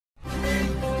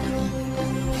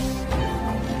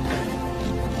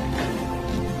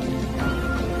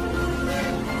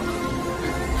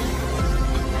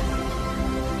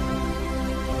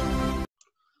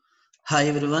Hi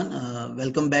everyone,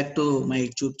 welcome back to my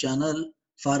YouTube channel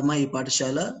Pharma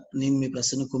e-Patashala. నేను మీ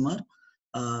Prasanna Kumar.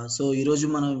 So ఈరోజు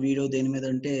మన video దేని మీద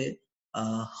అంటే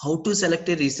how to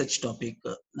select A research topic.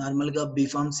 నార్మల్గా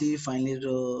బీఫార్మసీ ఫైనల్ ఇయర్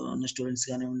ఉన్న స్టూడెంట్స్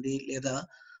కానివ్వండి, లేదా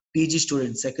పీజీ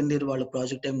స్టూడెంట్స్ సెకండ్ ఇయర్ వాళ్ళ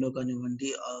ప్రాజెక్ట్ టైంలో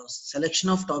కానివ్వండి,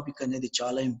 సెలెక్షన్ ఆఫ్ టాపిక్ అనేది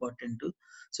చాలా ఇంపార్టెంట్.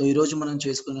 సో ఈరోజు మనం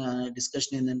చేసుకునే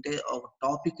డిస్కషన్ ఏంటంటే ఒక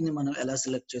టాపిక్ ని మనం ఎలా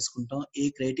సెలెక్ట్ చేసుకుంటాం, ఏ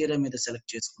క్రైటీరియా మీద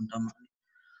సెలెక్ట్ చేసుకుంటాం అని.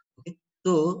 Okay.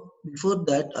 So before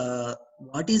that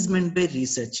what is meant by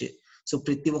research. So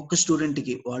ప్రతి ఒక్క స్టూడెంట్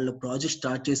కి వాళ్ళ ప్రాజెక్ట్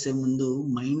స్టార్ట్ చేసే ముందు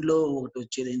మైండ్ లో ఒకటి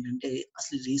వచ్చేది ఏంటంటే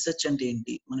అసలు రీసెర్చ్ అంటే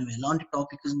ఏంటి, మనం ఎలాంటి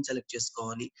టాపిక్ సెలెక్ట్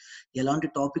చేసుకోవాలి, ఎలాంటి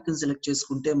టాపిక్ సెలెక్ట్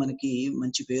చేసుకుంటే మనకి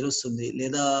మంచి పేరు వస్తుంది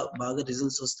లేదా బాగా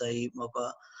రిజల్ట్స్ వస్తాయి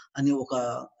ఒక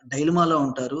డైలమాలో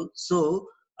ఉంటారు. సో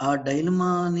ఆ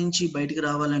డైలమా నుంచి బయటికి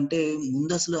రావాలంటే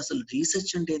ముందు అసలు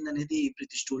రీసెర్చ్ అంటే ఏంటనేది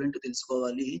ప్రతి స్టూడెంట్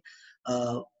తెలుసుకోవాలి. ఆ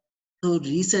సో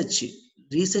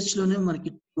రీసెర్చ్ లోనే మనకి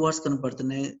 2 వర్డ్స్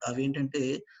కనపడుతున్నాయి. అవేంటంటే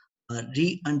రీ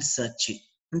అండ్ సెర్చ్.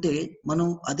 అంటే మనం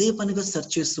అదే పనిగా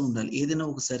సెర్చ్ చేస్తూ ఉండాలి. ఏదైనా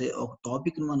ఒక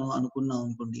టాపిక్ మనం అనుకున్నాం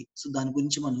అనుకోండి. సో దాని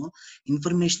గురించి మనం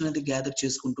ఇన్ఫర్మేషన్ అనేది గ్యాదర్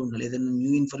చేసుకుంటూ ఉండాలి. ఏదైనా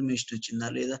న్యూ ఇన్ఫర్మేషన్ వచ్చిందా,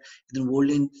 లేదా ఏదైనా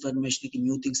ఓల్డ్ ఇన్ఫర్మేషన్ కి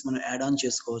న్యూ థింగ్స్ మనం యాడ్ ఆన్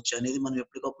చేసుకోవచ్చు అనేది మనం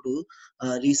ఎప్పటికప్పుడు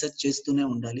రీసెర్చ్ చేస్తూనే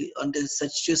ఉండాలి. అంటే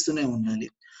సెర్చ్ చేస్తూనే ఉండాలి.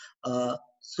 ఆహ్,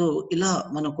 సో ఇలా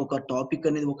మనకు ఒక టాపిక్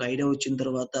అనేది ఒక ఐడియా వచ్చిన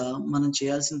తర్వాత మనం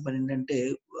చేయాల్సిన పని ఏంటంటే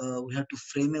we have to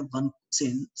frame A one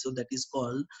question. So that is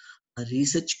called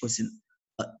research question.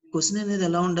 Question అనేది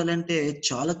ఎలా ఉండాలంటే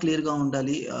చాలా క్లియర్ గా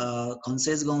ఉండాలి,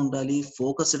 కన్సైజ్ గా ఉండాలి,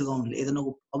 ఫోకస్డ్ గా ఉండాలి. ఏదైనా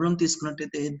ఒక ప్రాబ్లం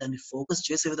తీసుకున్నట్టయితే దాన్ని ఫోకస్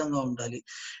చేసే విధంగా ఉండాలి.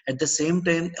 అట్ ద సేమ్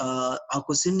టైం ఆ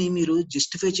క్వెషన్ ని మీరు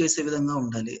జస్టిఫై చేసే విధంగా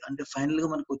ఉండాలి. అంటే ఫైనల్ గా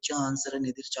మనకు వచ్చే ఆన్సర్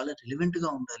అనేది చాలా రిలవెంట్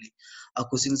గా ఉండాలి ఆ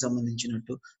క్వెషన్ కి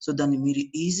సంబంధించినట్టు. సో దాన్ని మీరు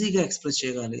ఈజీగా ఎక్స్ప్రెస్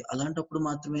చేయగలి. అలాంటప్పుడు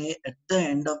మాత్రమే at the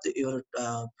end of your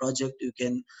project you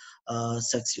can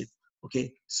succeed. Okay.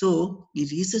 So ఈ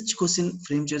రీసెర్చ్ క్వెషన్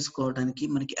ఫ్రేమ్ చేసుకోవడానికి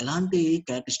మనకి ఎలాంటి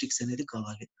క్యారెక్టరిస్టిక్స్ అనేది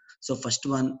కావాలి. So first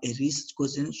one, A research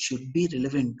question should be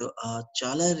relevant.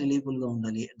 చాలా రిలయబుల్ గా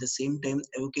ఉండాలి. At the same time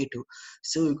ఎవోకేటివ్.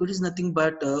 So ఎవ్కేట్ is nothing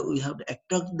but we have to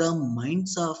attract the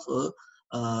minds of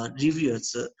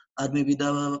reviewers or maybe the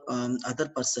other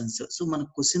persons. So మన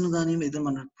question గానీ లేదా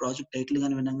మన project title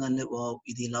గానీ వినంగానే wow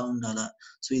ఇది ఇలా ఉండాలా,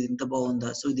 సో ఇది ఇంత బాగుందా,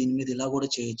 సో దీని మీద ఇలా కూడా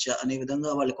చేయొచ్చా అనే విధంగా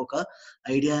వాళ్ళకి ఒక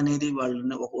ఐడియా అనేది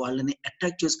వాళ్ళని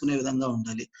అట్రాక్ట్ చేసుకునే విధంగా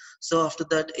ఉండాలి. So after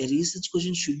that A research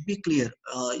question should be clear.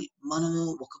 మనం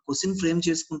ఒక క్వెషన్ ఫ్రేమ్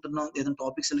చేసుకుంటున్నాం, ఏదైనా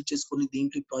టాపిక్ సెలెక్ట్ చేసుకొని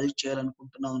దీంట్లో ప్రాజెక్ట్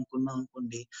చేయాలనుకుంటున్నాం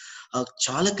అనుకోండి,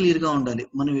 చాలా క్లియర్ గా ఉండాలి.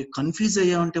 మనం కన్ఫ్యూజ్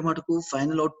అయ్యామంటే మటుకు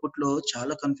ఫైనల్ అవుట్పుట్ లో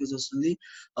చాలా కన్ఫ్యూజ్ వస్తుంది.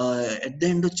 ఎట్ ద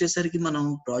ఎండ్ వచ్చేసరికి మనం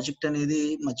ప్రాజెక్ట్ అనేది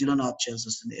మధ్యలోనే ఆఫ్ చేయాల్సి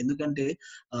వస్తుంది. ఎందుకంటే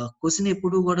క్వెషన్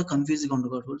ఎప్పుడు కూడా కన్ఫ్యూజ్ గా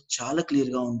ఉండకూడదు, చాలా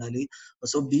క్లియర్ గా ఉండాలి.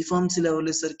 సో బీఫార్మసీ లెవెల్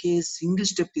వచ్చేసరికి సింగిల్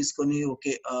స్టెప్ తీసుకొని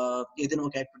ఓకే ఏదైనా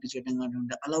ఒక యాక్టివిటీ చేయడం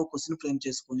కానివ్వండి, అలా ఒక క్వెషన్ ఫ్రేమ్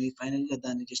చేసుకొని ఫైనల్ గా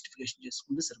దాన్ని జస్టిఫికేషన్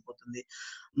చేసుకుంటే సరిపోతుంది.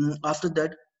 After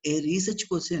that A research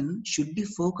question should be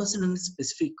focused and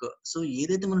specific. So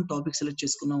ఏదైతే మనం టాపిక్ సెలెక్ట్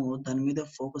చేసుకున్నామో దాని మీద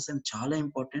ఫోకస్ అని చాలా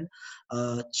ఇంపార్టెంట్.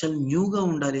 చాలా న్యూగా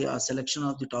ఉండాలి ఆ సెలెక్షన్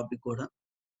ఆఫ్ ది టాపిక్ కూడా.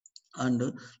 And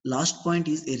last point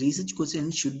is a research question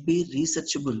should be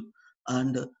రీసెర్చబుల్.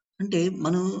 And అంటే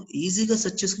మనం ఈజీగా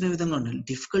సెర్చ్ చేసుకునే విధంగా ఉండాలి.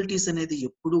 డిఫికల్టీస్ అనేది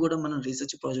ఎప్పుడు కూడా మనం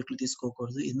రీసెర్చ్ ప్రాజెక్టులు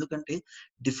తీసుకోకూడదు. ఎందుకంటే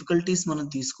డిఫికల్టీస్ మనం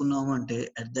తీసుకున్నాము అంటే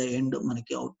అట్ ద ఎండ్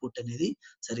మనకి అవుట్పుట్ అనేది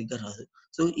సరిగ్గా రాదు.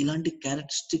 సో ఇలాంటి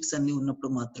క్యారెక్టరిస్టిక్స్ అన్ని ఉన్నప్పుడు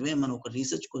మాత్రమే మనం ఒక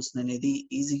రీసెర్చ్ క్వెషన్ అనేది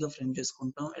ఈజీగా ఫ్రేమ్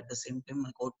చేసుకుంటాం. అట్ ద సేమ్ టైం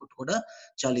మనకు అవుట్పుట్ కూడా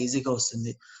చాలా ఈజీగా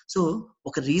వస్తుంది. సో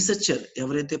ఒక రీసెర్చర్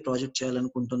ఎవరైతే ప్రాజెక్ట్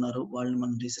చేయాలనుకుంటున్నారో వాళ్ళని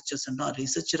మనం రీసెర్చర్స్ అంటాం. ఆ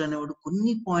రీసెర్చర్ అనేవాడు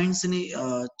కొన్ని పాయింట్స్ ని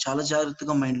చాలా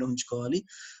జాగ్రత్తగా మైండ్ లో ఉంచుకోవాలి.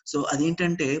 సో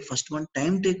అదేంటంటే first one,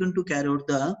 time taken to carry out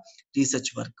the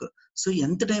research work. So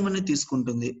ఎంత టైం అనేది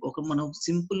తీసుకుంటుంది, మనం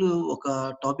సింపుల్ ఒక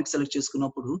టాపిక్ సెలెక్ట్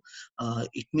చేసుకున్నప్పుడు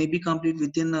it may be complete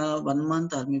with in 1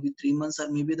 month or maybe 3 months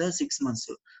or maybe the 6 months.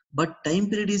 But time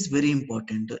period is very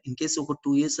important. In case ఒక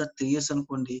 2 years are 3 years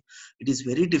అనుకోండి, it is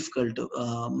very difficult.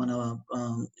 మన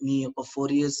మీ యొక్క 4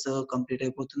 years complete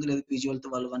అయిపోతుంది, లేదా PG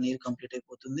వాళ్ళతో వాళ్ళు 1 year complete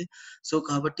అయిపోతుంది. So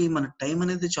కాబట్టి మన టైం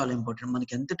అనేది చాలా ఇంపార్టెంట్.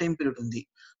 మనకి ఎంత టైం పీరియడ్ ఉంది,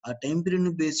 ఆ టైం పీరియడ్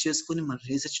ని బేస్ చేసుకొని మన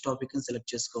రీసెర్చ్ టాపిక్ ని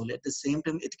సెలెక్ట్ చేసుకోవాలి. At the same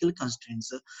time ethical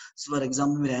constraints. So for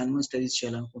example మీరు యానిమల్ స్టడీస్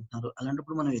చేయాలనుకుంటున్నారు,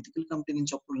 అలాంటప్పుడు మనం ఎథికల్ కమిటీ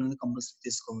నుంచి అప్రూవల్ అనేది కంపల్సరీ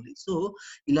తీసుకోవాలి. సో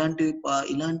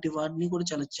ఇలాంటి వాటిని కూడా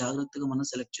చాలా జాగ్రత్తగా మనం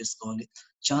సెలెక్ట్ చేసుకోవాలి.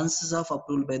 Chances of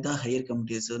approval by the higher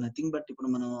committees nothing but ఇప్పుడు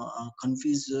మనం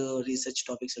కన్ఫ్యూజ్ రీసెర్చ్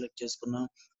టాపిక్ సెలెక్ట్ చేసుకున్నాం,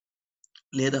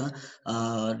 లేదా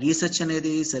రీసెర్చ్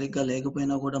అనేది సరిగ్గా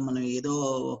లేకపోయినా కూడా మనం ఏదో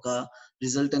ఒక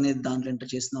రిజల్ట్ అనేది దాంట్లో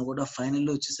ఎంటర్ చేసినా కూడా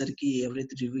ఫైనల్లో వచ్చేసరికి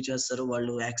ఎవరైతే రివ్యూ చేస్తారో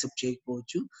వాళ్ళు యాక్సెప్ట్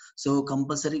చేయకపోవచ్చు. సో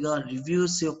కంపల్సరీగా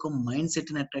రివ్యూస్ యొక్క మైండ్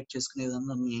సెట్ ని అట్రాక్ట్ చేసుకునే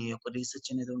విధంగా మీ యొక్క రీసెర్చ్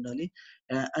అనేది ఉండాలి.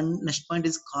 And next point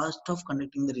is cost of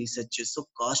conducting the research. So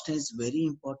cost is very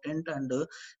important. And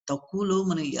తక్కువలో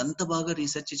మనం ఎంత బాగా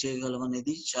రీసెర్చ్ చేయగలం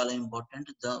అనేది చాలా ఇంపార్టెంట్.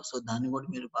 సో దాన్ని కూడా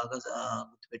మీరు బాగా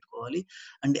గుర్తుపెట్టుకోవాలి.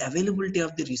 And availability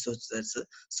of the resources.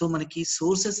 So మనకి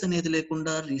సోర్సెస్ అనేది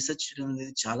లేకుండా రీసెర్చ్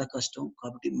అనేది చాలా కష్టం.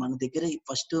 కాబట్టి మన దగ్గర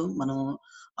ఫస్ట్ మనం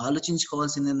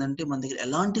ఆలోచించుకోవాల్సింది ఏంటంటే మన దగ్గర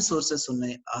ఎలాంటి సోర్సెస్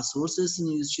ఉన్నాయి, ఆ సోర్సెస్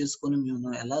ని యూజ్ చేసుకొని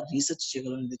మేము ఎలా రీసెర్చ్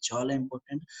చేయగలం అనేది చాలా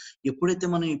ఇంపార్టెంట్. ఎప్పుడైతే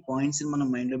మనం ఈ పాయింట్స్ ని మనం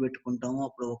మైండ్ లో పెట్టుకుంటామో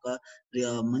అప్పుడు ఒక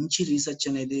మంచి రీసెర్చ్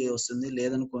అనేది వస్తుంది.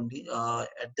 లేదనుకోండి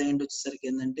అట్ ద ఎండ్ వచ్చేసరికి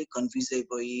ఏంటంటే కన్ఫ్యూజ్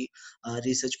అయిపోయి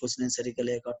రీసెర్చ్ క్వశ్చన్ అనేది సరిగ్గా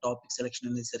లేక టాపిక్ సెలెక్షన్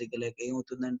అనేది సరిగ్గా లేక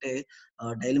ఏమవుతుందంటే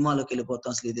డైలమాలోకి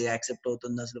వెళ్ళిపోతాం. అసలు ఇది యాక్సెప్ట్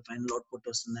అవుతుందా, అసలు ఫైనల్ అవుట్పుట్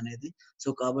వస్తుంది అనేది. సో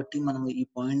కాబట్టి మనం ఈ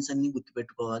పాయింట్స్ అన్ని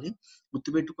గుర్తుపెట్టుకోవాలి.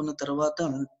 గుర్తుపెట్టుకున్న తర్వాత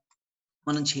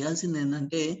మనం చేయాల్సింది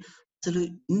ఏంటంటే అసలు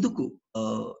ఎందుకు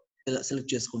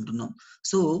సెలెక్ట్ చేసుకుంటున్నాం.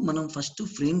 సో మనం ఫస్ట్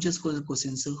ఫ్రేమ్ చేసుకోవాల్సిన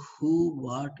questions who,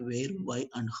 what, wear, why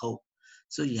and how.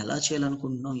 So ఎలా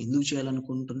చేయాలనుకుంటున్నాం, ఎందుకు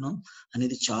చేయాలనుకుంటున్నాం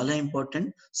అనేది చాలా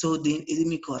ఇంపార్టెంట్. సో ఇది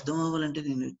మీకు అర్థం అవ్వాలంటే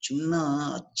నేను చిన్న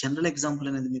జనరల్ ఎగ్జాంపుల్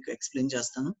అనేది మీకు ఎక్స్ప్లెయిన్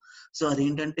చేస్తాను. సో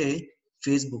అదేంటంటే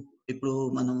ఫేస్బుక్. ఇప్పుడు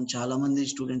మనం చాలా మంది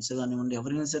స్టూడెంట్స్ కానివ్వండి,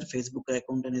 ఎవరైనా సరే ఫేస్బుక్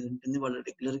అకౌంట్ అనేది ఉంటుంది. వాళ్ళు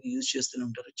రెగ్యులర్ గా యూజ్ చేస్తూనే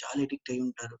ఉంటారు. చాలా ఎడిక్ట్ అయి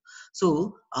ఉంటారు. సో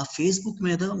ఆ ఫేస్బుక్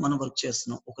మీద మనం వర్క్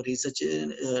చేస్తున్నాం. ఒక రీసెర్చ్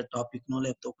టాపిక్ నో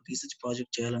లేకపోతే ఒక రీసెర్చ్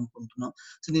ప్రాజెక్ట్ చేయాలనుకుంటున్నాం.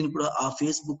 సో నేను ఇప్పుడు ఆ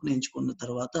ఫేస్బుక్ ని ఎంచుకున్న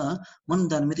తర్వాత మనం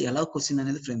దాని మీద ఎలా క్వశ్చన్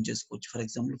అనేది ఫ్రేమ్ చేసుకోవచ్చు. For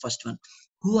example first one,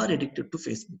 who are addicted to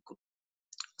Facebook.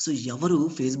 So ఎవరు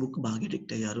ఫేస్బుక్ బాగా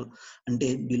అడిక్ట్ అయ్యారు అంటే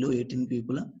below 18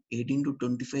 people, 18 to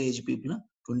 25 age people,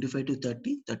 25 to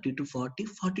 30, 30 to 40,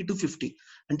 40 to 50.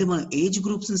 అంటే మనం ఏజ్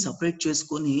గ్రూప్స్ ని సపరేట్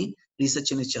చేసుకొని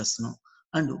రీసెర్చ్ అనేది చేస్తున్నాం.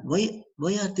 And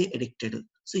why are they addicted.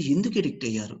 So ఎందుకు అడిక్ట్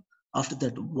అయ్యారు. After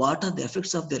that what are the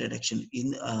effects of their addiction.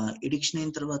 Addiction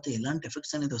అయిన తర్వాత ఎలాంటి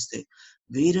ఎఫెక్ట్స్ అనేది వస్తాయి.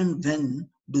 Wear and when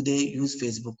do they use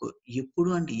Facebook. ఎప్పుడు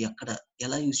అంటే ఎక్కడ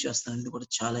ఎలా యూజ్ చేస్తారు అనేది కూడా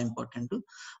చాలా ఇంపార్టెంట్.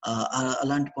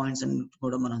 అలాంటి పాయింట్స్ అన్ని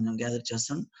కూడా మనం గ్యాదర్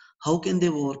చేస్తాం. How can they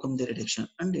overcome there addiction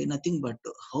అంటే nothing but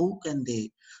how can they,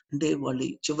 అంటే వాళ్ళు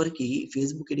చివరికి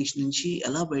ఫేస్బుక్ అడిక్షన్ నుంచి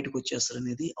ఎలా బయటకు వచ్చేస్తారు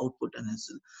అనేది అవుట్పుట్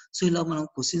అనేది. సో ఇలా మనం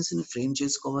క్వశ్చన్స్ ని ఫ్రేమ్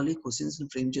చేసుకోవాలి. క్వశ్చన్స్ ని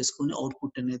ఫ్రేమ్ చేసుకుని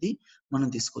అవుట్పుట్ అనేది మనం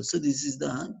తీసుకోవాలి. So this is the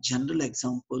general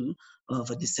example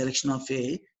for the selection of A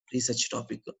research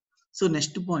topic. So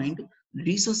next point,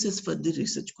 resources for the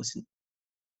research question.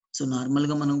 So normal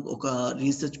గా మనం ఒక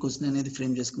రీసెర్చ్ క్వశ్చన్ అనేది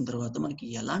ఫ్రేమ్ చేసుకున్న తర్వాత మనకి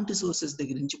ఎలాంటి సోర్సెస్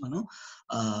దగ్గర నుంచి మనం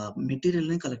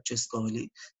మెటీరియల్ ని కలెక్ట్ చేసుకోవాలి.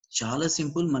 చాలా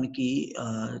సింపుల్. మనకి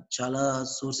చాలా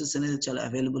సోర్సెస్ అనేది చాలా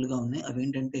అవైలబుల్ గా ఉన్నాయి.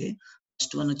 అవేంటంటే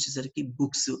ఫస్ట్ వన్ వచ్చేసరికి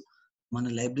బుక్స్. మన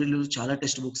లైబ్రరీలో చాలా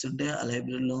టెక్స్ట్ బుక్స్ ఉంటాయి. ఆ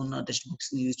లైబ్రరీలో ఉన్న టెక్స్ట్ బుక్స్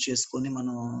ని యూజ్ చేసుకొని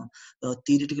మనం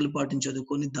థియరిటికల్ పార్ట్ ని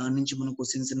చదువుకొని దాని నుంచి మనం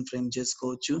క్వశ్చన్స్ ని ఫ్రేమ్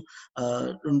చేసుకోవచ్చు.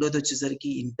 రెండోది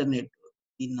వచ్చేసరికి ఇంటర్నెట్.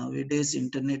 ఈ now days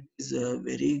internet is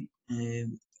very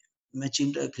much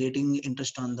creating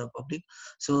interest on the public.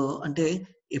 So అంటే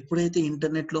ఎప్పుడైతే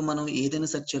ఇంటర్నెట్ లో మనం ఏదైనా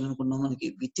సెర్చ్ చేయాలనుకున్నామో మనకి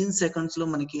విత్ ఇన్ సెకండ్స్ లో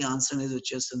మనకి ఆన్సర్ అనేది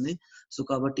వచ్చేస్తుంది. సో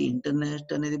కాబట్టి ఇంటర్నెట్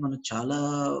అనేది మనం చాలా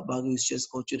బాగా యూజ్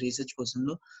చేసుకోవచ్చు రీసెర్చ్ క్వశ్చన్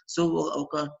లో. సో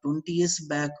ఒక 20 years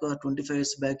బ్యాక్, 25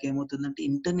 years బ్యాక్ ఏమవుతుందంటే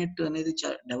ఇంటర్నెట్ అనేది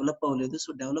డెవలప్ అవ్వలేదు. సో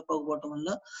డెవలప్ అవ్వకపోవడం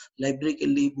వల్ల లైబ్రరీకి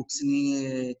వెళ్ళి బుక్స్ ని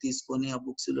తీసుకొని ఆ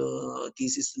బుక్స్ లో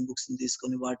తీసిస్తున్న బుక్స్ ని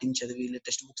తీసుకొని వాటిని చదివి,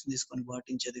 టెక్స్ట్ బుక్స్ తీసుకొని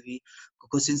వాటిని చదివి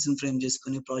క్వశ్చన్స్ ని ఫ్రేమ్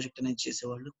చేసుకొని ప్రాజెక్ట్ అనేది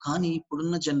చేసేవాళ్ళు. కానీ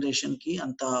ఇప్పుడున్న జనరేషన్ కి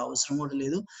అంత అవసరం కూడా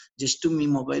లేదు. జస్ట్ మీ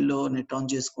మొబైల్లో నెట్ ఆన్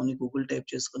చేసుకొని గూగుల్ టైప్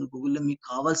చేసుకొని గూగుల్లో మీకు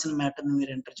కావాల్సిన మ్యాటర్ ని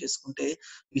మీరు ఎంటర్ చేసుకుంటే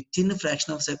with in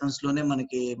fraction of seconds లోనే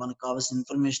మనకు కావాల్సిన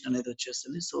ఇన్ఫర్మేషన్ అనేది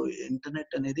వచ్చేస్తుంది. సో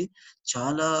ఇంటర్నెట్ అనేది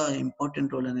చాలా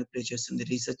ఇంపార్టెంట్ రోల్ అనేది ప్లే చేస్తుంది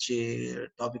రీసెర్చ్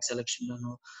టాపిక్ సెలెక్షన్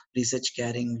లోను, రీసెర్చ్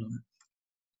క్యారింగ్ లోను.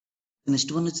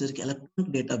 నెక్స్ట్ వన్ వచ్చేసరికి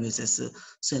electronic databases.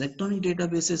 So electronic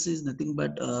databases is nothing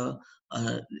but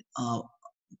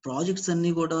projects అన్ని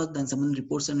కూడా దానికి సంబంధించిన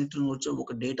రిపోర్ట్స్ అన్నిటిని వచ్చి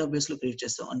ఒక డేటాబేస్ లో క్రియేట్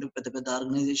చేస్తాం. అంటే పెద్ద పెద్ద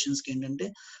ఆర్గనైజేషన్స్ కి ఏంటంటే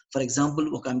ఫర్ ఎగ్జాంపుల్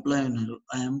ఒక ఎంప్లాయీ ఉన్నారు.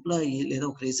 ఆ ఎంప్లాయీ లేదా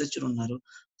ఒక రీసెర్చర్ ఉన్నారు.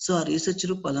 సో ఆ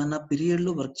రీసెర్చర్ పలానా పీరియడ్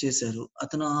లో వర్క్ చేశారు.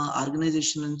 అతను ఆ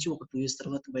ఆర్గనైజేషన్ నుంచి ఒక 2 years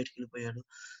తర్వాత బయటకు వెళ్ళిపోయాడు.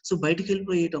 సో బయటకు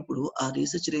వెళ్ళిపోయేటప్పుడు ఆ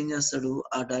రీసెర్చర్ ఏం చేస్తాడు,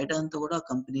 ఆ డేటా అంతా కూడా ఆ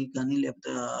కంపెనీకి కానీ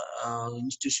లేకపోతే ఆ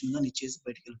ఇన్స్టిట్యూషన్ కానీ ఇచ్చేసి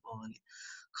బయటకు వెళ్ళిపోవాలి.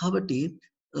 కాబట్టి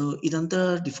ఇదంతా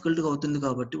డిఫికల్ట్ గా అవుతుంది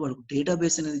కాబట్టి వాళ్ళు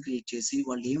డేటాబేస్ అనేది క్రియేట్ చేసి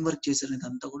వాళ్ళు ఏం వర్క్ చేశారు అనేది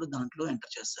అంతా కూడా దాంట్లో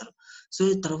ఎంటర్ చేస్తారు. సో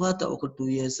ఈ తర్వాత ఒక 2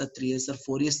 years, 3 years,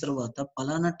 4 years తర్వాత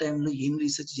పలానా టైంలో ఏం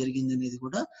రీసెర్చ్ జరిగింది అనేది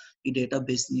కూడా ఈ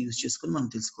డేటాబేస్ ని యూజ్ చేసుకొని మనం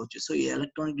తెలుసుకోవచ్చు. సో ఈ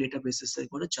ఎలక్ట్రానిక్ డేటాబేసెస్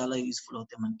కూడా చాలా యూస్ఫుల్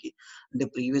అవుతాయి మనకి. అంటే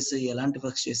ప్రీవియస్ ఎలాంటి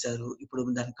వర్క్స్ చేశారు, ఇప్పుడు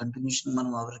దాని కంటిన్యూషన్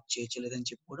మనం ఆ వర్క్ చేయలేదని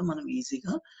చెప్పి కూడా మనం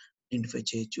ఈజీగా ఐడెంటిఫై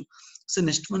చేయొచ్చు. సో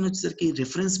నెక్స్ట్ వన్ వచ్చేసరికి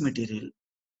reference material.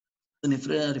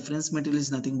 Reference material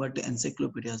is nothing but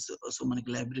encyclopaedias. So మనకి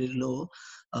లైబ్రరీలో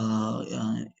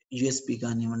యూఎస్పీ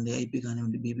కానివ్వండి, ఐపీ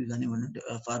కానివ్వండి, బీపీ కానివ్వండి,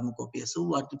 ఫార్మకోపియస్,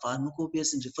 వాటి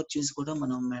ఫార్మకోపియస్ రిఫర్ చేసి కూడా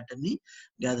మనం మ్యాటర్ని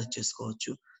గ్యాదర్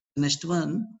చేసుకోవచ్చు. Next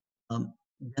one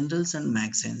generals and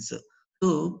magazines. So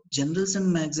generals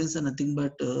and magazines are nothing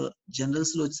but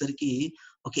generals లో వచ్చేసరికి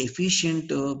ఒక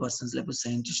ఎఫిషియంట్ పర్సన్స్ లేకపోతే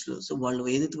సైంటిస్టులు. సో వాళ్ళు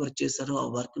ఏదైతే వర్క్ చేస్తారో ఆ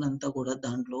వర్క్ అంతా కూడా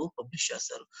దాంట్లో పబ్లిష్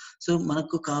చేస్తారు. సో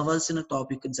మనకు కావాల్సిన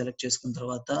టాపిక్ సెలెక్ట్ చేసుకున్న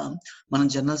తర్వాత మనం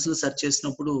జర్నల్స్ లో సెర్చ్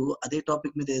చేసినప్పుడు అదే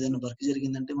టాపిక్ మీద ఏదైనా వర్క్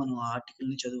జరిగిందంటే మనం ఆ ఆర్టికల్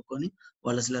ని చదువుకొని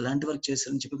వాళ్ళు అసలు ఎలాంటి వర్క్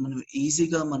చేస్తారని చెప్పి మనం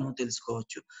ఈజీగా మనం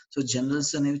తెలుసుకోవచ్చు. సో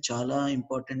జర్నల్స్ అనేవి చాలా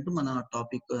ఇంపార్టెంట్. మన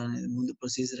టాపిక్ అనేది ముందు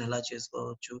ప్రొసీజర్ ఎలా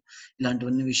చేసుకోవచ్చు,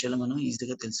 ఇలాంటివన్నీ విషయాలు మనం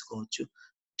ఈజీగా తెలుసుకోవచ్చు.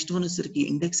 నెక్స్ట్ వన్ వచ్చేసరికి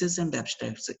ఇండెక్సెస్ అండ్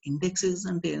అబ్స్ట్రాక్ట్స్. ఇండెక్సెస్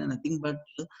అంటే నథింగ్ బట్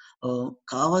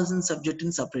కావాల్సిన సబ్జెక్ట్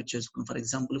ని సపరేట్ చేసుకోవడం. ఫర్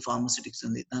ఎగ్జాంపుల్ ఫార్మస్యూటిక్స్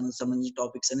ఉంది, దానికి సంబంధించిన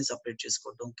టాపిక్స్ అని సపరేట్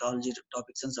చేసుకోవడం, కాలజీ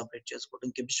టాపిక్స్ అని సపరేట్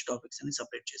చేసుకోవడం, కెమిస్ట్రీ టాపిక్స్ అని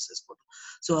సపరేట్ చేసేసుకోవడం.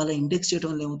 సో అలా ఇండెక్స్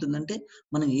చేయడం వల్ల ఏమవుతుందంటే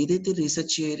మనం ఏదైతే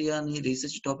రీసెర్చ్ ఏరియాని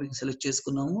రీసెర్చ్ టాపిక్ సెలెక్ట్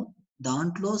చేసుకున్నామో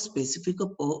దాంట్లో స్పెసిఫిక్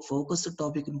ఫోకస్డ్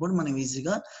టాపిక్ ని కూడా మనం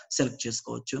ఈజీగా సెలెక్ట్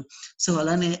చేసుకోవచ్చు. సో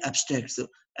అలానే abstracts.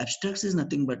 Abstracts is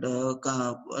nothing but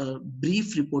brief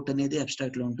report అనేది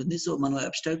అబ్స్ట్రాక్ట్ లో ఉంటుంది. సో మనం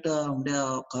అబ్స్ట్రాక్ట్ ఉండే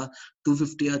ఒక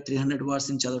 250 or 300 వర్డ్స్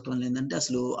ని చదవటం వల్ల ఏంటంటే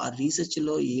అసలు ఆ రీసెర్చ్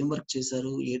లో ఏం వర్క్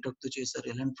చేశారు, ఏ డ్రగ్ తో చేశారు,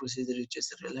 ఎలాంటి ప్రొసీజర్ యూజ్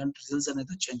చేశారు, ఎలాంటి రిజల్ట్స్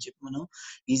అనేది వచ్చాయని చెప్పి మనం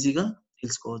ఈజీగా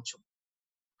తెలుసుకోవచ్చు.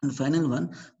 And final one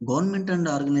government and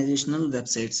organisational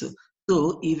websites. So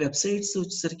ఈ వెబ్సైట్స్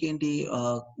వచ్చేసరికి ఏంటి,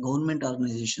 గవర్నమెంట్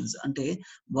ఆర్గనైజేషన్స్ అంటే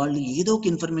వాళ్ళు ఏదో ఒక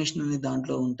ఇన్ఫర్మేషన్ అనేది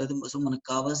దాంట్లో ఉంటది. సో మనకు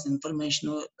కావాల్సిన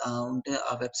ఇన్ఫర్మేషన్ ఉంటే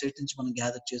ఆ వెబ్సైట్ నుంచి మనం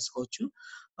గ్యాదర్ చేసుకోవచ్చు.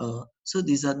 So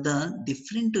these are the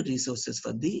different resources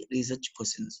for the research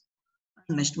questions.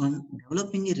 Next one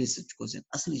developing A research question.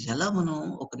 అసలు ఎలా మనం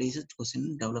ఒక రీసెర్చ్ క్వశ్చన్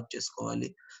డెవలప్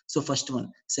చేసుకోవాలి. So first one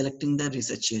selecting the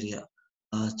research area.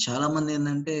 చాలా మంది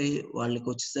ఏంటంటే వాళ్ళకి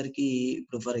వచ్చేసరికి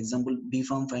ఇప్పుడు ఫర్ ఎగ్జాంపుల్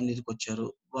బీఫామ్ ఫైనల్ ఇయర్కి వచ్చారు.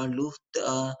 వాళ్ళు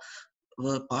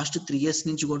పాస్ట్ 3 years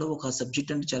నుంచి కూడా ఒక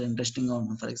సబ్జెక్ట్ అంటే చాలా ఇంట్రెస్టింగ్ గా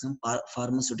ఉంటుంది. ఫర్ ఎగ్జాంపుల్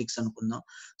ఫార్మస్యూటిక్స్ అనుకుందాం.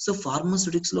 సో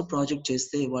ఫార్మస్యూటిక్స్ లో ప్రాజెక్ట్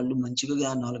చేస్తే వాళ్ళు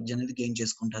మంచిగా నాలెడ్జ్ అనేది గెయిన్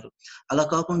చేసుకుంటారు. అలా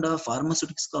కాకుండా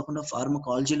ఫార్మస్యూటిక్స్ కాకుండా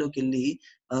ఫార్మకాలజీలోకి వెళ్ళి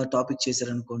టాపిక్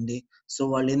చేశారనుకోండి. సో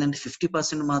వాళ్ళు ఏంటంటే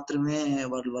 50% మాత్రమే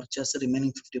వాళ్ళు వర్క్ చేస్తారు.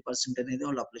 రిమైనింగ్ 50% అనేది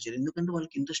వాళ్ళు అప్లై చేయరు. ఎందుకంటే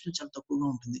వాళ్ళకి ఇంట్రెస్ట్ చాలా తక్కువగా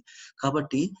ఉంటుంది.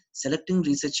 కాబట్టి selecting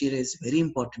research area is very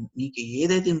important. మీకు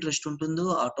ఏదైతే ఇంట్రెస్ట్ ఉంటుందో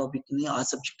ఆ టాపిక్ ని, ఆ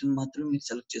సబ్జెక్ట్ ని మాత్రం మీరు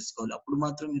సెలెక్ట్ చేసుకోవాలి. అప్పుడు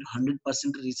మాత్రం మీరు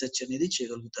 100% రీసెర్చ్ అనేది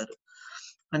చేయగలుగుతారు.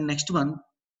 And next one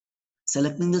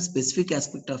selecting the specific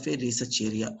aspect of A research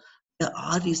area.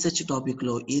 ఆ రీసెర్చ్ టాపిక్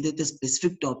లో ఏదైతే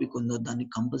స్పెసిఫిక్ టాపిక్ ఉందో దాన్ని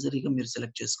కంపల్సరీగా మీరు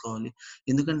సెలెక్ట్ చేసుకోవాలి.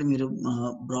 ఎందుకంటే మీరు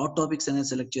బ్రాడ్ టాపిక్స్ అనేది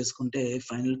సెలెక్ట్ చేసుకుంటే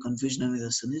ఫైనల్ కన్ఫ్యూజన్ అనేది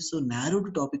వస్తుంది. సో నారోడ్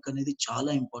టాపిక్ అనేది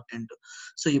చాలా ఇంపార్టెంట్.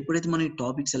 సో ఎప్పుడైతే మనం ఈ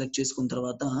టాపిక్ సెలెక్ట్ చేసుకున్న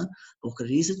తర్వాత ఒక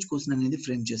రీసెర్చ్ క్వశ్చన్ అనేది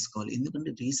ఫ్రేమ్ చేసుకోవాలి.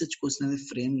 ఎందుకంటే రీసెర్చ్ క్వశ్చన్ అనేది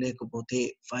ఫ్రేమ్ లేకపోతే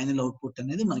ఫైనల్ అవుట్పుట్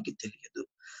అనేది మనకి తెలియదు.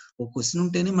 ఒక క్వశ్చన్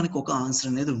ఉంటేనే మనకి ఒక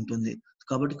ఆన్సర్ అనేది ఉంటుంది.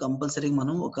 కాబట్టి కంపల్సరీగా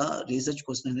మనం ఒక రీసెర్చ్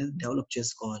క్వశ్చన్ అనేది డెవలప్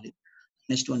చేసుకోవాలి.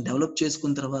 నెక్స్ట్ వన్ డెవలప్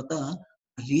చేసుకున్న తర్వాత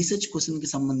రీసెర్చ్ క్వశ్చన్ కి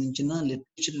సంబంధించిన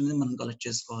లిటరేచర్ అనేది మనం కలెక్ట్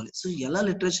చేసుకోవాలి. సో ఎలా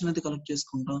లిటరేచర్ అనేది కలెక్ట్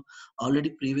చేసుకుంటాం,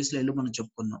 ఆల్రెడీ ప్రీవియస్ లైవ్ లో మనం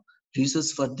చెప్పుకున్నాం. Resource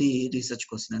for the research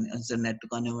question అని నెట్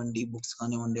కానివ్వండి, బుక్స్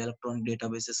కానివ్వండి, ఎలక్ట్రానిక్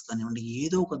డేటాబేసెస్ కానివ్వండి,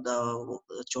 ఏదో ఒక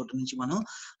చోట నుంచి మనం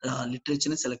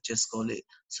లిటరేచర్ ని సెలెక్ట్ చేసుకోవాలి.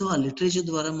 సో ఆ లిటరేచర్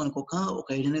ద్వారా మనకు ఒక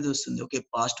ఐడియా అనేది వస్తుంది. ఓకే,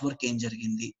 పాస్ట్ వర్క్ ఏం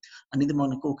జరిగింది అనేది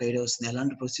మనకు ఒక ఐడియా వస్తుంది.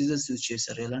 ఎలాంటి ప్రొసీజర్స్ యూజ్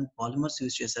చేశారు, ఎలాంటి పాలిమర్స్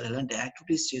యూజ్ చేశారు, ఎలాంటి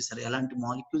యాక్టివిటీస్ చేశారు, ఎలాంటి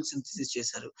మాలిక్యూల్ సింథసిస్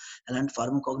చేశారు, ఎలాంటి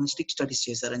ఫార్మకాగ్నోస్టిక్ స్టడీస్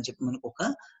చేశారని చెప్పి మనకు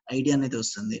ఒక ఐడియా అనేది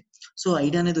వస్తుంది. సో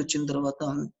ఐడియా అనేది వచ్చిన తర్వాత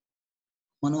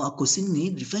మనం ఆ క్వశ్చన్ ని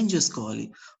రిఫైన్ చేసుకోవాలి.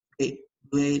 Okay,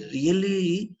 do I really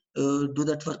do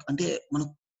that work అంటే మనం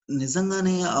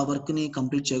నిజంగానే ఆ వర్క్ ని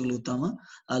కంప్లీట్ చేయగలుగుతామా,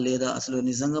 లేదా అసలు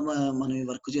నిజంగా మనం ఈ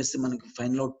వర్క్ చేస్తే మనకి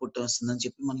ఫైనల్ అవుట్పుట్ వస్తుందని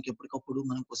చెప్పి మనకి ఎప్పటికప్పుడు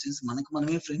మనం క్వశ్చన్స్ మనకి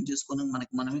మనమే ఫ్రేమ్ చేసుకొని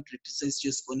మనకి మనమే క్రిటిసైజ్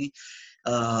చేసుకొని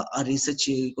ఆ రీసెర్చ్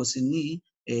క్వశ్చన్ ని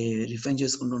రిఫైన్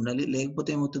చేసుకుంటూ ఉండాలి. లేకపోతే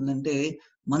ఏమవుతుందంటే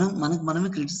మనకు మనమే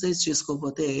క్రిటిసైజ్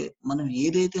చేసుకోకపోతే మనం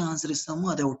ఏదైతే ఆన్సర్ ఇస్తామో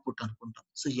అదే అవుట్పుట్ అనుకుంటాం.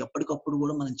 సో ఎప్పటికప్పుడు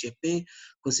కూడా మనం చెప్పే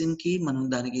క్వశ్చన్ కి మనం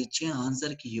దానికి ఇచ్చే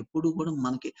ఆన్సర్ కి ఎప్పుడు కూడా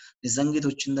మనకి నిజంగా ఇది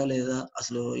వచ్చిందా లేదా,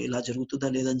 అసలు ఇలా జరుగుతుందా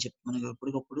లేదా అని చెప్పి మనం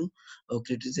ఎప్పటికప్పుడు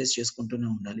క్రిటిసైజ్ చేసుకుంటూనే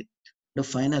ఉండాలి.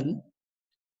 Final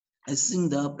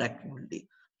assessing the ప్రాక్టికబిలిటీ.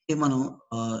 అంటే మనం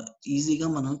ఈజీగా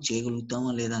మనం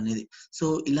చేయగలుగుతామా లేదా అనేది. సో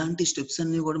ఇలాంటి స్టెప్స్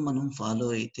అన్ని కూడా మనం ఫాలో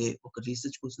అయితే ఒక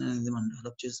రీసెర్చ్ క్వశ్చన్ అనేది మనం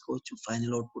డెవలప్ చేసుకోవచ్చు.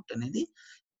 ఫైనల్ అవుట్పుట్ అనేది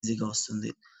ఈజీగా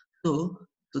వస్తుంది. సో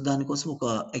దానికోసం ఒక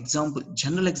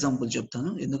జనరల్ ఎగ్జాంపుల్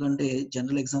చెప్తాను. ఎందుకంటే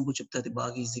జనరల్ ఎగ్జాంపుల్ చెప్తే అది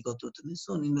బాగా ఈజీగా అవుతుంది.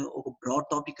 సో నేను ఒక బ్రాడ్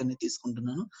టాపిక్ అనేది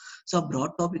తీసుకుంటున్నాను. సో ఆ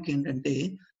బ్రాడ్ టాపిక్ ఏంటంటే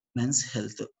మెన్స్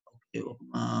హెల్త్. ఓకే,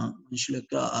 మనుషుల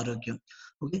యొక్క ఆరోగ్యం.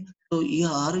 ఓకే. సో ఈ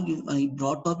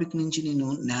బ్రాడ్ టాపిక్ నుంచి నేను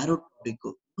నారో టాపిక్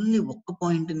ఓన్లీ ఒక్క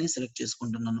పాయింట్‌ని సెలెక్ట్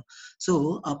చేసుకుంటున్నాను. సో,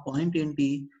 ఆ పాయింట్ ఏంటి?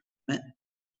 మె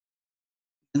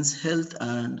men's health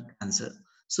and cancer.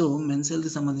 So, men's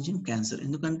హెల్త్‌కి సంబంధించిన క్యాన్సర్.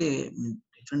 ఎందుకంటే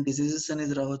డిఫరెంట్ డిసీజెస్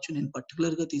అనేది రావచ్చు. నేను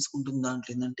పర్టిక్యులర్‌గా తీసుకుంటున్న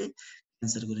దాంట్లో ఏందంటే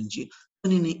క్యాన్సర్ గురించి. సో,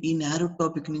 నేను ఈ నారో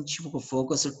టాపిక్ నుంచి ఒక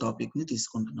ఫోకస్డ్ టాపిక్‌ని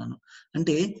తీసుకుంటున్నాను.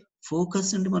 అంటే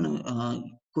ఫోకస్ అంటే మనం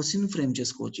క్వెషన్ ఫ్రేమ్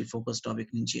చేసుకోవచ్చు ఈ ఫోకస్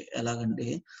టాపిక్ నుంచి. ఎలాగంటే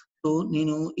సో,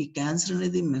 నేను ఈ క్యాన్సర్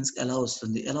అనేది మెన్స్‌కి ఎలా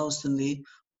వస్తుంది? ఎలా వస్తుంది?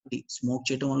 ఒకటి స్మోక్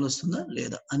చేయటం వల్ల వస్తుందా?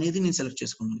 లేదా? అనేది నేను సెలెక్ట్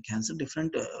చేసుకుంటున్నాను. క్యాన్సర్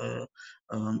డిఫరెంట్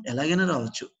ఎలాగైనా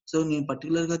రావచ్చు. సో, నేను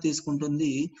పర్టిక్యులర్‌గా తీసుకుంటుంది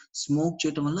స్మోక్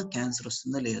చేయటం వల్ల క్యాన్సర్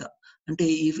వస్తుందా? లేదా? అంటే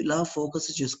ఇలా ఫోకస్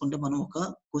చేసుకుంటే మనం ఒక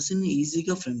క్వెషన్‌ని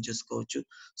ఈజీగా ఫ్రేమ్ చేసుకోవచ్చు.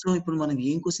 సో, ఇప్పుడు మనం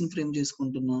ఏం క్వెషన్ ఫ్రేమ్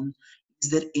చేసుకుంటున్నాం?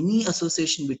 Is there any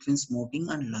association between smoking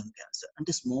and lung cancer?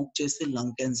 అంటే స్మోక్ చేస్తే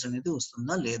లంగ్ క్యాన్సర్ అనేది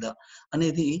వస్తుందా? లేదా?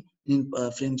 అనేది నేను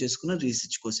ఫ్రేమ్ చేసుకున్న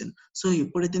రీసెర్చ్ క్వెషన్. సో,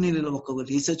 ఎప్పుడైతే నేను ఇలా ఒక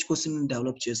రీసెర్చ్ క్వెషన్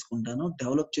డెవలప్ చేసుకుంటానో,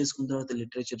 డెవలప్ చేసుకున్న తర్వాత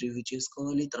లిటరేచర్ రివ్యూ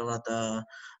చేసుకోవాలి. తర్వాత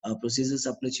ప్రొసీజర్స్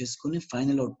అప్లై చేసుకొని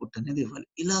ఫైనల్ అవుట్‌పుట్ అనేది ఇవ్వాలి.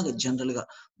 ఇలాగ జనరల్‌గా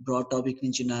బ్రాడ్ టాపిక్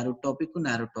నుంచి నారో టాపిక్,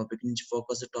 నారో టాపిక్ నుంచి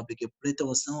ఫోకస్డ్ టాపిక్ ఎప్పుడైతే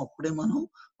వస్తామో అప్పుడే మనం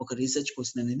ఒక రీసెర్చ్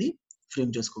క్వెషన్ అనేది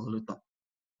ఫ్రేమ్ చేసుకోగలుగుతాం.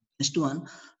 Next one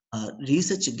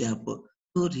research gap.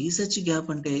 So, research gap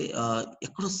అంటే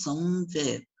ఎక్కడో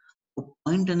సమ్‌వేర్ ఒక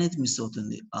పాయింట్ అనేది మిస్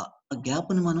అవుతుంది. ఆ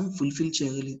గ్యాప్‌ని మనం ఫుల్‌ఫిల్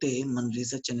చేయగలిగితే మన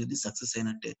రీసెర్చ్ అనేది సక్సెస్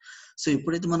అయినట్టే. సో,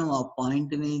 ఎప్పుడైతే మనం ఆ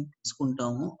పాయింట్‌ని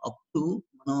తీసుకుంటామో అప్పుడు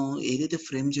మనం ఏదైతే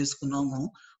ఫ్రేమ్ చేసుకున్నామో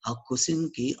ఆ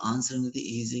క్వెషన్‌కి ఆన్సర్ అనేది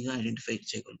ఈజీగా ఐడెంటిఫై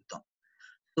చేయగలుగుతాం.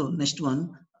 సో, నెక్స్ట్ వన్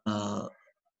ఆహ్,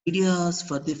 ideas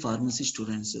for the pharmacy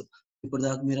students.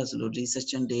 ఇప్పటిదాకా మీరసలు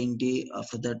రీసెర్చ్ అంటే ఏంటి?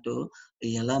 ఆఫ్టర్ దట్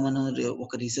ఎలా మనం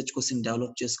ఒక రీసెర్చ్ క్వెషన్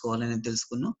డెవలప్ చేసుకోవాలనేది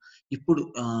తెలుసుకున్నాం. ఇప్పుడు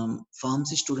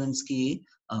ఫార్మసీ స్టూడెంట్స్‌కి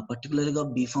పర్టిక్యులర్‌గా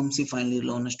బీ.ఫార్మసీ ఫైనల్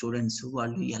ఇయర్‌లో ఉన్న స్టూడెంట్స్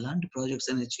వాళ్ళు ఎలాంటి ప్రాజెక్ట్స్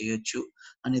అనేది చేయొచ్చు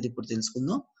అనేది ఇప్పుడు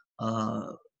తెలుసుకుందాం. ఆహ్,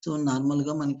 సో,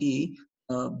 నార్మల్‌గా మనకి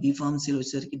బీ.ఫార్మసీలో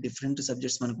వచ్చేసరికి different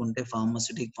subjects మనకుంటాయి.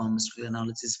 Pharmaceutical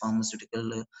analysis,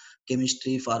 pharmaceutical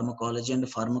chemistry, pharmacology and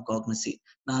pharmacognosy.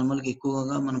 నార్మల్‌గా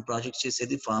ఎక్కువగా మనం ప్రాజెక్ట్స్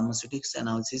చేసేది pharmaceutics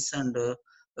analysis and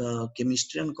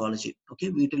chemistry and college. Okay.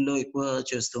 వీటిల్లో ఎక్కువ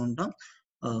చేస్తూ ఉంటాం.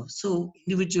 సో,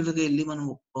 ఇండివిడ్యుయల్‌గా ఎళ్లి మనం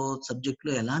ఒక్కో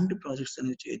సబ్జెక్ట్‌లో ఎలాంటి ప్రాజెక్ట్స్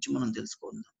అనేవి చేయొచ్చు మనం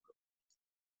తెలుసుకుందాం.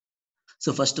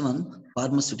 So, first one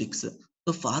pharmaceutics.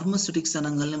 So, pharmaceutics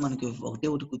అనంగాల్నే మనకి ఒకటే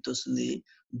ఒకటి గుర్తొస్తుంది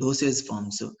dosage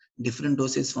forms. Different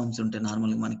dosage forms ఉంటాయి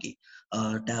నార్మల్‌గా మనకి.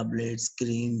 Tablets,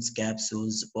 creams,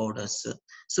 capsules, powders.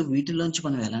 So, వీటిలోంచి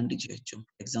మనం ఎలాంటివి చేయొచ్చు.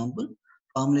 Example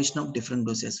formulation of different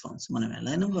dosage forms. మనం ఎలా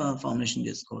అయినా ఫార్ములేషన్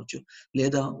చేసుకోవచ్చు.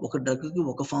 లేదా ఒక డ్రగ్‌కి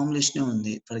ఒక ఫార్ములేషనే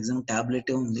ఉంది. ఫర్ ఎగ్జాంపుల్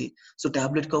టాబ్లెటే ఉంది. సో,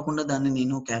 టాబ్లెట్ కాకుండా దాన్ని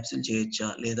నేను క్యాప్సూల్ చేయొచ్చా?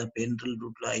 లేదా పేరెంటల్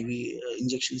రూట్‌లో ఐవీ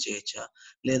ఇంజెక్షన్ చేయొచ్చా?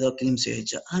 లేదా క్రీమ్స్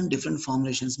చేయొచ్చా? అని డిఫరెంట్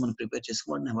ఫార్ములేషన్స్ మనం ప్రిపేర్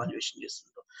చేసుకొని వాటిని ఎవాల్యుయేషన్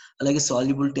చేస్తుంటాం. అలాగే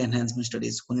సాల్యుబిలిటీ ఎన్హాన్స్‌మెంట్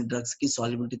స్టడీస్ కొన్ని డ్రగ్స్‌కి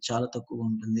సాల్యుబిలిటీ చాలా తక్కువగా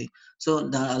ఉంటుంది. సో,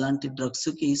 అలాంటి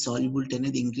డ్రగ్స్‌కి సాల్యుబిలిటీ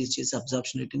అనేది ఇంక్రీజ్ చేసి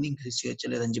అబ్సార్ప్షన్ రేట్‌ని ఇంక్రీజ్ చేయొచ్చా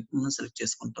లేదా అని చెప్పి మనం సెలెక్ట్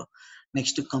చేసుకుంటాం.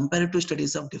 Next comparative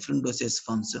studies of different dosage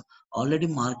forms. Already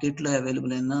మార్కెట్‌లో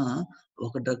అవైలబుల్ అయిన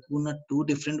ఒక డ్రగ్ ఉన్న 2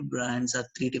 different brands are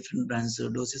 3 different brands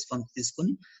dosage forms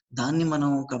తీసుకొని దాన్ని మనం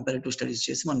కంపారిటివ్ స్టడీస్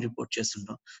చేసి మనం రిపోర్ట్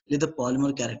చేస్తుంటాం. లేదా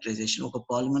పాలిమర్ క్యారెక్టరైజేషన్. ఒక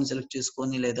పాలిమర్‌ని సెలెక్ట్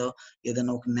చేసుకొని లేదా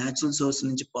ఏదైనా ఒక నేచురల్ సోర్స్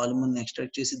నుంచి పాలిమర్‌ని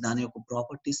ఎక్స్ట్రాక్ట్ చేసి దాని యొక్క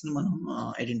ప్రాపర్టీస్‌ని మనం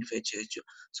ఐడెంటిఫై చేయొచ్చు.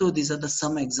 So, these are the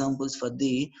sum examples for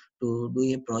the to do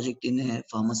a project in a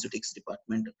pharmaceutics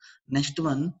department. Next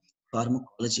one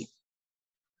pharmacology.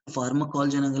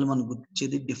 Pharmacology అనంగానే మనకు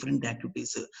గుర్తొచ్చేది different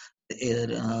activities.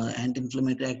 Either anti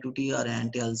inflammatory activity are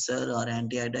anti ulcer are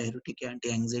anti diabetic, anti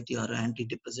anxiety are anti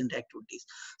depressant activities.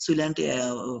 So, ఇలాంటి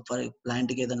for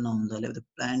ప్లాంట్‌కి ఏదన్నా ఉందా? లేకపోతే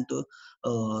plant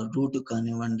route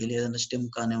కానివ్వండి, లేదంటే స్టెమ్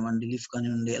కానివ్వండి, లీఫ్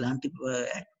కానివ్వండి, ఎలాంటి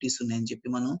యాక్టివిటీస్ ఉన్నాయని చెప్పి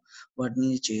మనం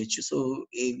వాటిని చేయొచ్చు. సో,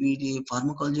 వీటి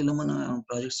ఫార్మకాలజీలో మనం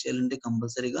ప్రాజెక్ట్స్ చేయాలంటే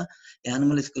కంపల్సరీగా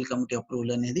యానిమల్ ఎథికల్ కమిటీ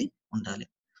అప్రూవల్ అనేది ఉండాలి.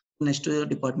 నెక్స్ట్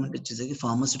డిపార్ట్మెంట్ వచ్చేసరికి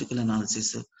pharmaceutical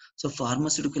analysis. So,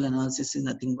 pharmaceutical analysis is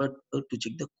nothing but to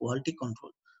check the quality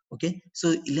control. Okay. So,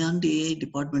 ఇలాంటి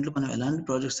డిపార్ట్మెంట్‌లో మనం ఎలాంటి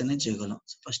ప్రాజెక్ట్స్ అనేది చేయగలం.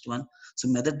 So, first one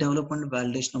method development,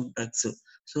 validation of drugs.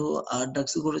 So, ఆ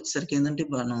డ్రగ్స్ కూడా వచ్చేసరికి ఏందంటే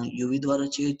మనం యూవీ ద్వారా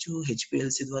చేయొచ్చు,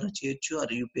 హెచ్‌పీఎల్‌సీ ద్వారా చేయొచ్చు,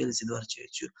 ఆర్ యూపీఎల్‌సీ ద్వారా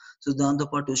చేయొచ్చు. సో, దాంతో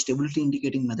పాటు స్టెబిలిటీ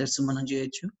ఇండికేటింగ్ మెథడ్స్ మనం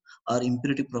చేయొచ్చు, ఆర్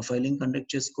ఇంప్యూరిటీ ప్రొఫైలింగ్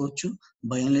కండక్ట్ చేసుకోవచ్చు.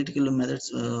 బయోఎనలిటికల్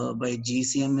మెథడ్స్ బై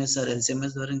జీసీఎంఎస్ ఆర్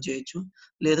ఎల్‌సీఎంఎస్ ద్వారా చేయొచ్చు.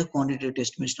 లేదా quantitative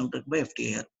estimation of drug by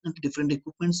ఎఫ్‌టీఐఆర్. అంటే డిఫరెంట్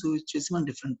ఎక్విప్‌మెంట్స్ యూజ్ చేసి మనం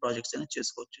డిఫరెంట్ ప్రాజెక్ట్స్ అనేది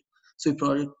చేసుకోవచ్చు. సో, ఈ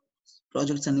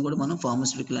ప్రాజెక్ట్స్ అన్ని కూడా మనం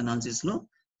ఫార్మాస్యూటికల్ అనాలిసిస్‌లో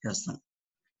చేస్తాం.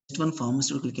 Next one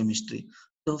pharmaceutical chemistry.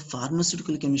 So,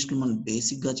 pharmaceutical chemistry మనం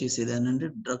బేసిక్‌గా చేసేది ఏంటంటే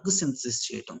డ్రగ్ సింథసిస్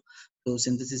చేయటం. So,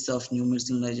 synthesis of new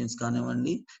medicinal agents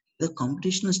కానివ్వండి,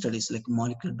 computational studies like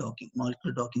molecular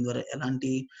docking ద్వారా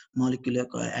ఎలాంటి మాలిక్యూల్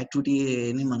యొక్క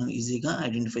యాక్టివిటీని మనం ఈజీగా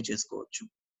ఐడెంటిఫై చేసుకోవచ్చు.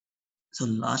 So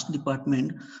last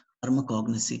department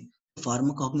pharmacognosy.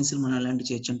 Pharmacognosy మనం ఎలాంటి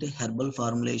చేయొచ్చు అంటే herbal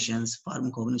formulations,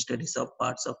 pharmacognosy studies of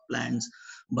parts of plants,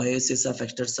 బయోసిస్ of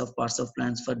extracts of parts of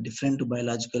plants for different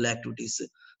biological activities.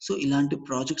 So ఇలాంటి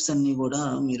ప్రాజెక్ట్స్ అన్ని కూడా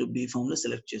మీరు B.Pharm లో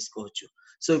సెలెక్ట్ చేసుకోవచ్చు.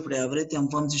 సో ఇప్పుడు ఎవరైతే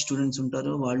ఎంఫార్మసీ స్టూడెంట్స్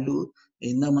ఉంటారో వాళ్ళు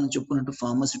ఇందాక మనం చెప్పుకున్నట్టు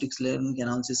ఫార్మాస్యూటిక్స్ లేయరింగ్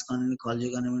అనాలిసిస్ కానివ్వండి, కాలేజీ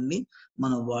కానివ్వండి,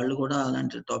 వాళ్ళు కూడా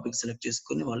అలాంటి టాపిక్ సెలెక్ట్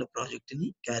చేసుకొని వాళ్ళ ప్రాజెక్ట్ ని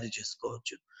క్యారీ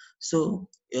చేసుకోవచ్చు. సో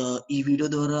ఈ వీడియో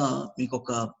ద్వారా మీకు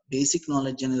ఒక బేసిక్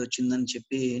నాలెడ్జ్ అనేది వచ్చిందని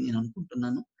చెప్పి నేను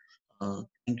అనుకుంటున్నాను.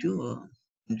 Thank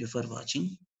you for watching.